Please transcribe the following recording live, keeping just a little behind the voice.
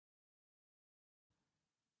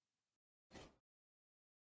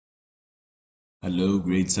Hello,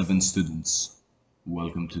 grade 7 students.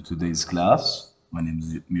 Welcome to today's class. My name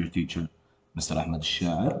is your teacher, Mr. Ahmad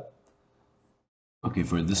Al-Sha'er. Okay,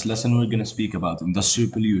 for this lesson, we're going to speak about industrial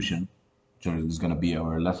pollution, which is going to be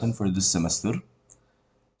our lesson for this semester.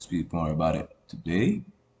 Speak more about it today.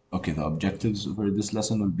 Okay, the objectives for this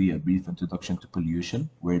lesson will be a brief introduction to pollution.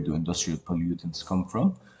 Where do industrial pollutants come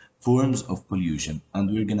from? Forms of pollution. And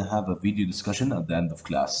we're going to have a video discussion at the end of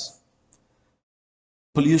class.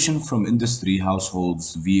 Pollution from industry,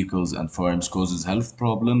 households, vehicles, and farms causes health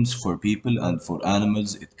problems for people and for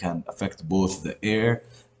animals. It can affect both the air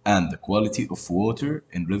and the quality of water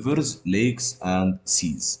in rivers, lakes, and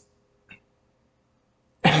seas.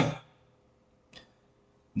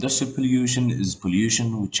 Industrial pollution is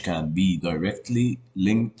pollution which can be directly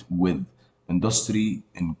linked with industry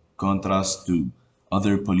in contrast to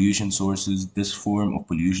other pollution sources. This form of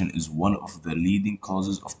pollution is one of the leading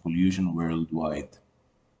causes of pollution worldwide.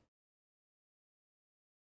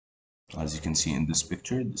 As you can see in this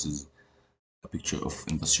picture, this is a picture of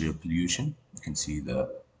industrial pollution. You can see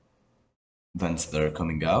the vents that are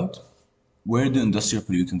coming out. Where do industrial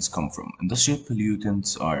pollutants come from? Industrial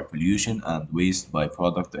pollutants are pollution and waste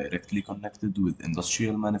byproduct directly connected with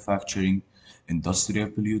industrial manufacturing. Industrial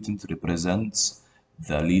pollutant represents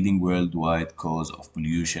the leading worldwide cause of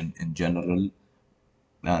pollution in general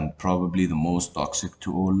and probably the most toxic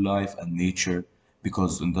to all life and nature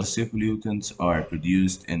because industrial pollutants are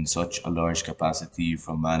produced in such a large capacity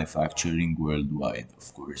from manufacturing worldwide,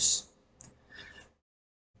 of course.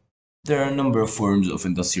 There are a number of forms of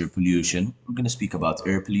industrial pollution. We're going to speak about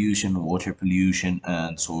air pollution, water pollution,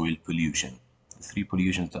 and soil pollution. The three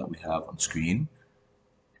pollutions that we have on screen.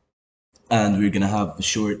 And we're going to have a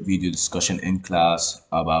short video discussion in class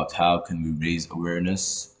about how can we raise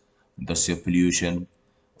awareness, industrial pollution.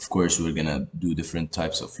 Of course, we're going to do different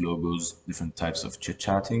types of logos, different types of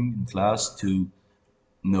chit-chatting in class to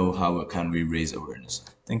know how can we raise awareness.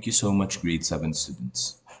 Thank you so much, grade 7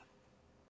 students.